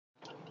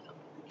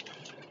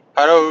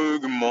Hello,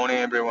 good morning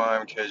everyone.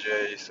 I'm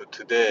KJ. So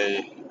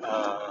today,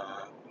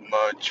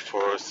 March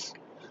 4th,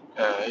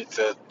 it's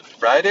a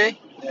Friday.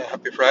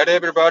 Happy Friday,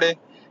 everybody.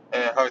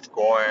 How it's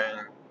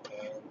going?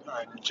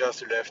 I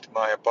just left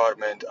my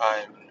apartment.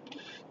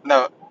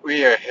 Now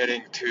we are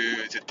heading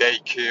to the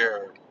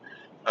daycare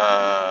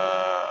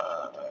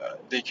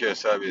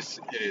service.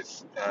 It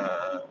is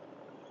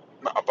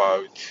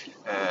about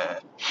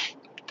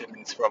 10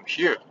 minutes from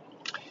here.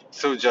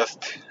 So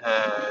just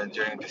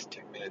during this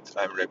 10 minutes,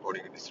 I'm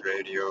recording this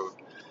radio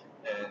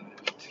and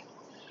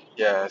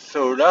yeah,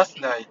 so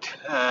last night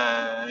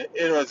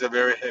it was a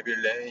very heavy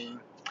rain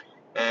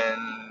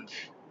and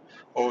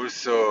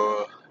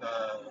also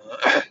uh,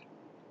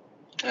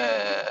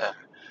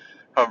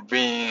 have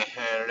been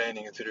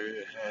raining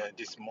through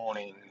this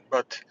morning.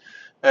 But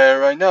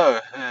right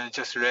now,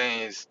 just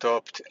rain is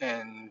stopped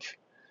and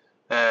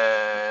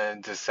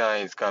the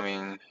sun is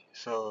coming.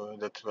 So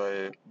that's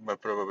why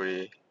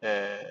probably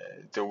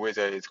the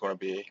weather is gonna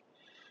be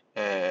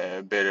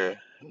better.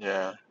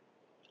 Yeah,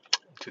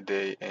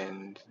 today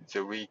and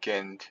the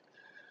weekend.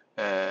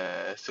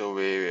 So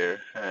we will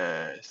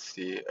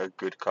see a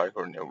good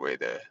California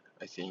weather,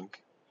 I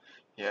think.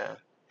 Yeah.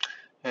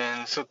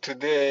 And so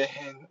today,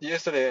 and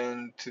yesterday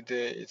and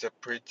today is a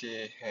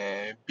pretty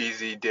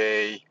busy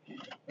day,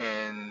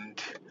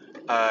 and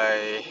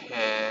I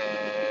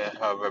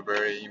have a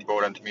very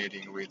important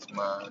meeting with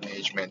my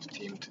management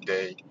team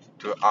today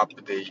to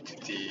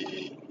update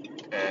the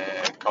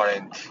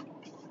current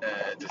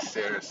the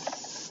sales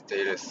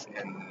status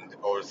and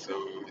also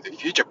the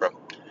future plan.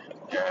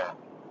 Yeah.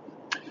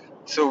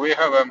 So we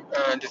have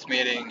this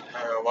meeting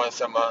once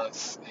a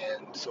month,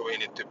 and so we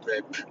need to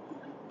prep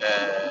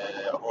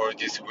all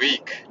this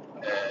week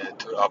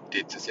to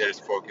update the sales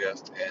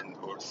forecast and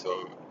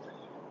also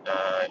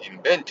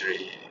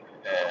inventory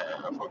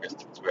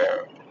forecast as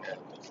well. And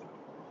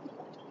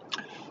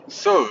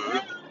so,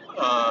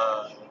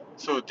 uh,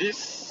 so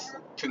this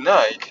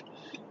tonight,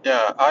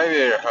 yeah, I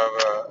will have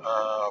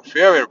a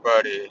farewell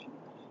party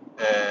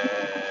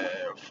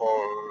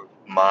for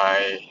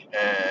my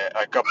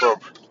a couple of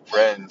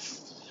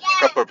friends,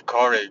 couple of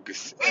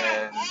colleagues,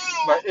 and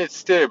but it's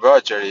still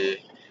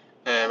virtually.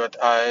 But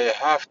I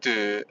have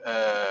to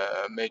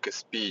make a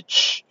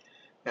speech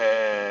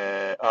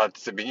at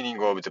the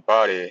beginning of the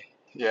party.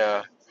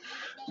 Yeah,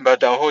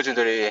 but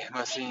unfortunately,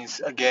 since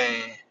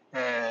again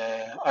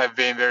I've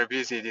been very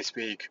busy this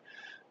week,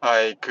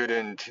 I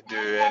couldn't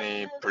do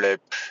any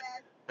prep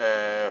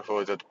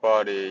for that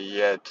party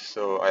yet.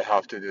 So I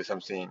have to do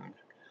something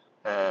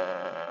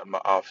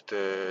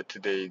after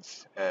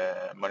today's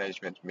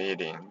management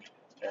meeting,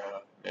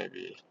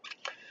 maybe.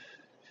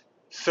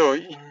 So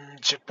in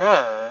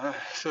Japan,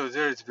 so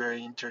there is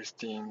very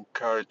interesting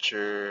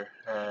culture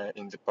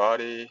in the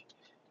party,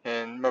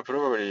 and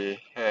probably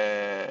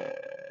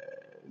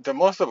the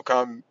most of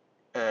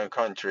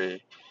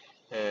country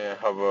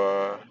have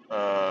a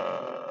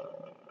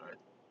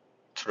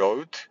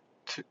throat,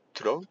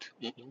 throat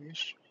in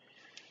English.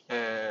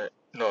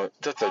 No,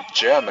 that's a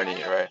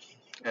Germany, right?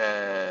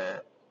 Uh,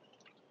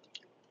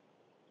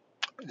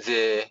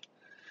 the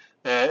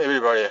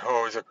everybody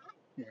holds a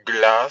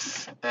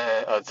glass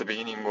at the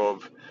beginning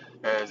of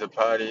the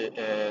party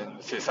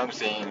and say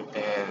something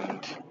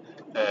and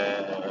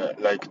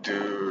like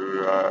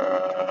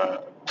to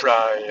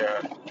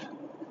prior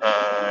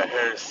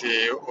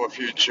healthy or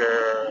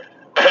future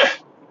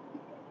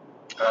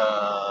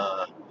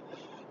uh,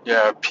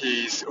 yeah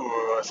peace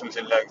or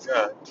something like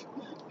that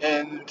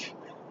and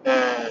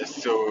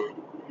so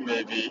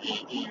maybe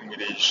in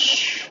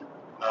English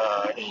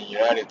in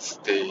United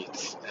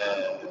States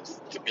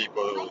the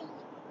people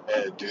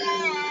do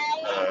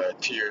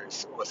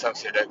tears or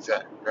something like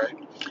that,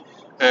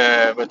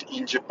 right? But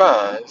in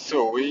Japan,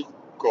 so we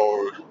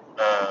call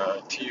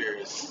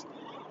tears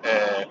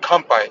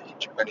kanpai in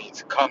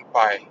Japanese,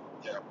 kanpai.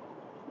 Yeah.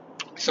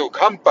 So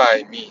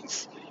kanpai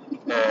means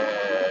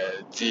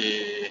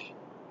the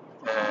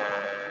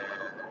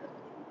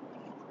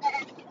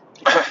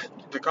uh,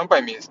 the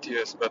kanpai means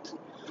tears, but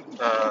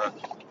uh,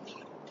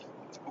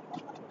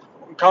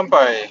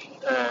 kanpai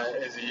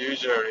is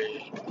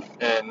usually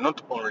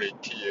not only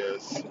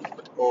tears,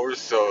 but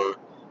also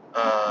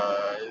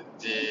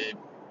the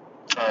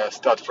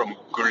start from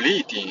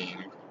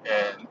greeting,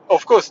 and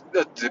of course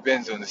that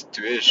depends on the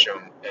situation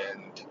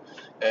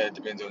and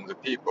depends on the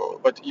people.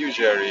 But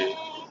usually,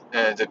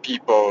 the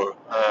people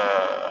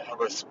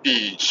have a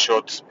speech,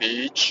 short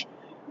speech,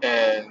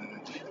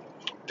 and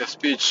the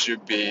speech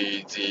should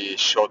be the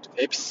short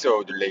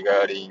episode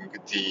regarding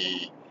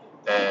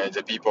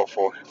the people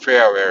for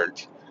farewell,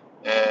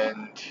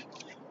 and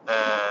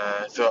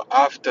so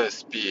after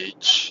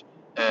speech,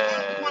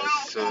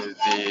 so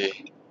the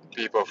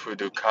people who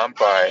do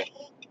kanpai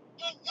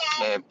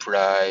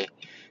apply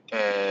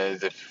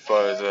the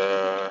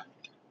further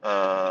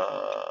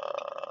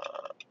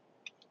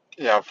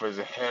for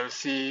the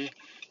healthy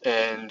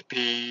and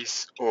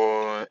peace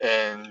or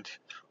and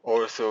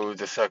also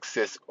the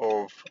success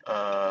of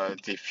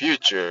the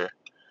future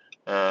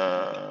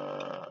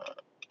uh,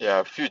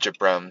 future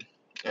plan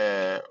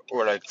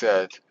or like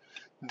that.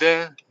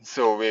 Then,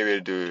 so we will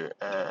do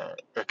a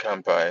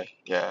Kanpai.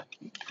 Yeah.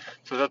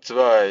 So that's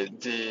why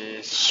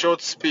the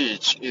short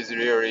speech is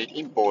really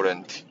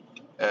important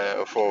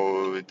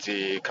for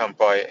the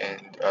Kanpai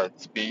and at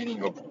the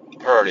beginning of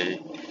party.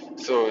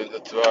 So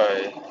that's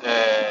why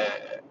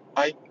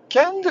I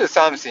can do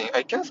something.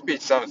 I can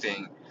speak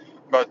something,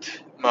 but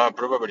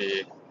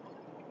probably,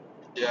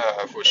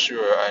 yeah, for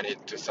sure I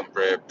need to some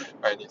prep.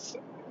 I need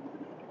some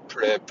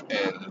prep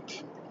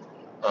and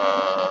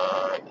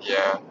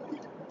yeah,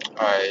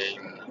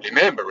 I'm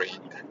remembering.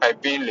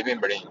 I've been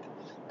remembering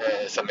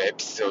some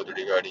episode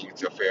regarding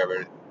the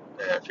farewell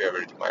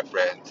to my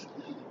friends.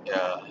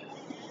 Yeah.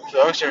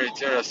 So actually,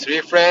 there are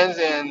three friends,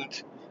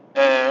 and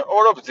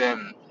all of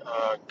them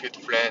are good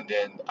friends,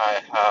 and I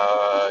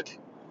had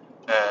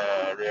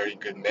really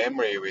good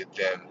memory with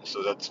them.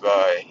 So that's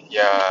why,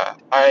 yeah,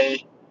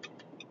 I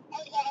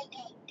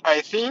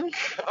think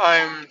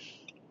I'm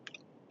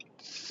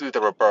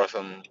suitable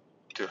person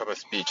to have a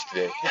speech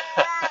today.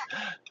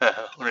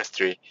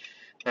 Honestly.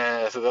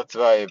 So that's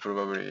why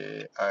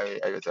probably I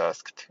was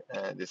asked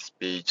this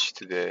speech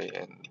today,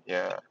 and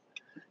yeah,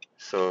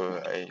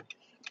 so I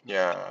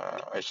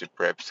should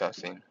prep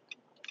something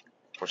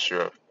for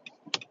sure.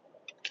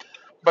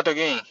 But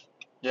again,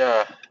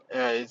 yeah,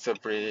 it's a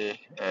pretty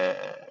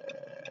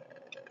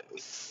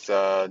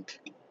sad,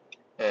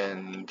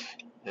 and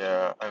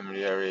yeah, I'm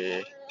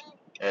really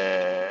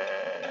uh,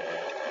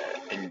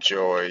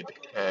 enjoyed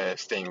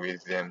staying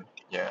with them.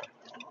 Yeah,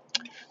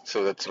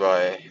 so that's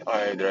why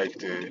I'd like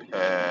to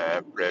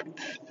prep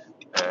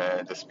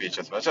the speech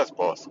as much as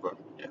possible.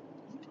 Yeah.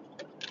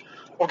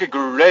 Okay,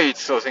 great.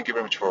 So thank you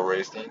very much for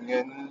listening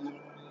and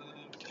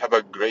have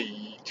a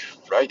great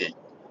Friday.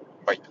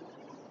 Bye.